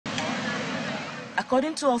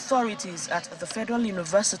According to authorities at the Federal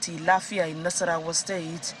University Lafia in Nasarawa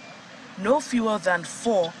State, no fewer than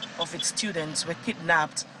 4 of its students were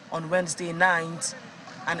kidnapped on Wednesday night,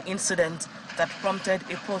 an incident that prompted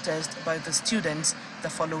a protest by the students the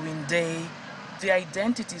following day. The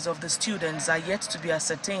identities of the students are yet to be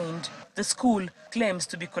ascertained. The school claims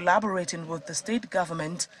to be collaborating with the state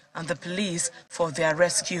government and the police for their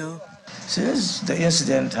rescue. Since the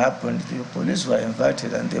incident happened, the police were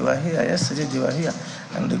invited and they were here. Yesterday they were here,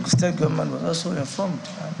 and the state government was also informed.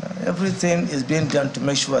 And everything is being done to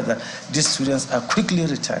make sure that these students are quickly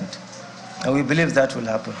returned. And we believe that will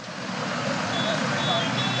happen.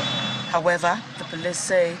 However, the police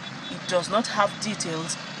say it does not have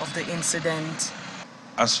details of the incident.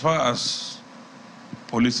 As far as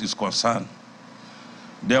police is concerned,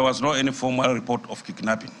 there was no any formal report of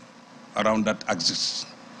kidnapping around that axis,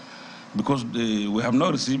 because we have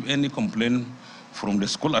not received any complaint from the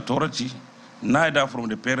school authority, neither from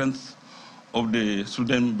the parents of the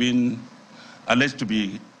student being alleged to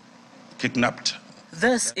be kidnapped.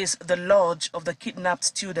 This is the lodge of the kidnapped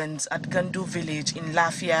students at Gandu village in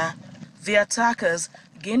Lafia. The attackers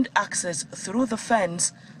gained access through the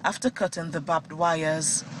fence after cutting the barbed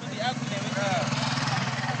wires.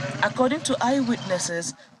 According to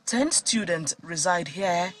eyewitnesses, 10 students reside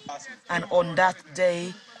here, and on that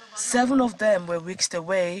day, 7 of them were whisked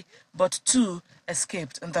away, but 2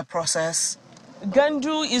 escaped in the process.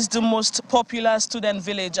 Gandu is the most popular student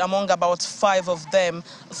village among about 5 of them.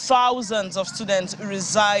 Thousands of students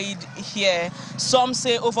reside here. Some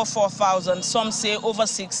say over 4,000, some say over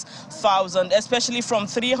 6,000, especially from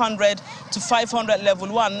 300 to 500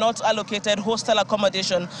 level 1, not allocated hostel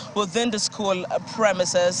accommodation within the school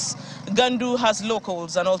premises. Gandu has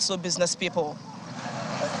locals and also business people.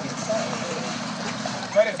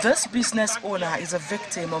 This business owner is a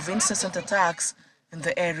victim of incessant attacks in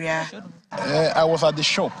the area. I was at the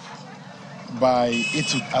shop by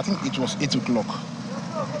 8, I think it was 8 o'clock.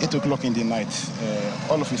 8 o'clock in the night.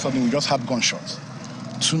 All of a sudden, we just had gunshots.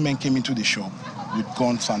 2 men came into the shop with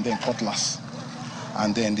guns and then cutlass.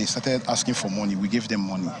 And then they started asking for money. We gave them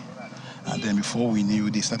money. And then before we knew,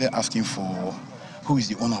 they started asking for who is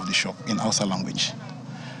the owner of the shop in Hausa language.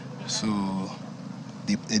 So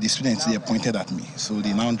the students, they pointed at me. So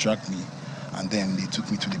they now dragged me and then they took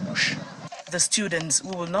me to the bush. The students, who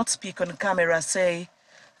will not speak on camera, say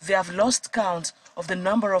they have lost count of the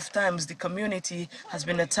number of times the community has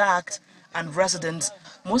been attacked and residents,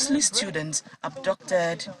 mostly students,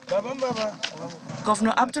 abducted.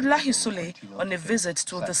 Governor Abdullahi Sule, on a visit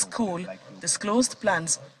to the school, disclosed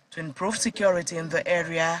plans to improve security in the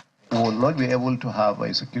area. We will not be able to have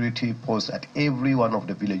a security post at every one of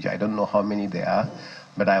the villages. I don't know how many there are,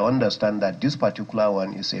 but I understand that this particular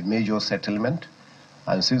one is a major settlement.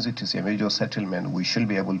 And since it is a major settlement, we should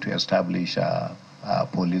be able to establish a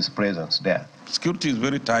police presence there. Security is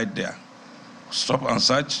very tight there. Stop and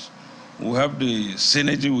search. We have the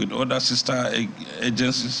synergy with other sister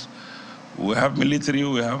agencies. We have military,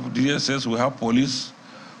 we have DSS, we have police,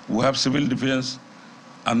 we have civil defense,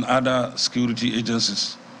 and other security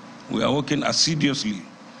agencies. We are working assiduously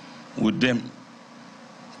with them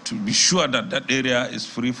to be sure that that area is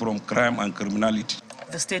free from crime and criminality.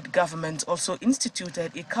 The state government also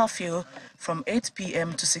instituted a curfew from 8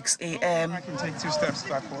 p.m. to 6 a.m. I can take 2 steps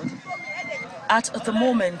backward. At the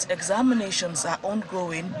moment, examinations are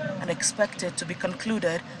ongoing and expected to be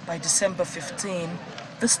concluded by December 15.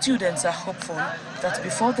 The students are hopeful that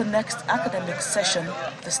before the next academic session,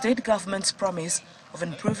 the state government's promise of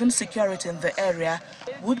improving security in the area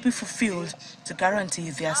would be fulfilled to guarantee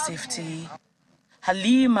their safety.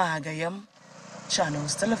 Halima Agayam,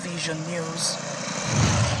 Channels Television News.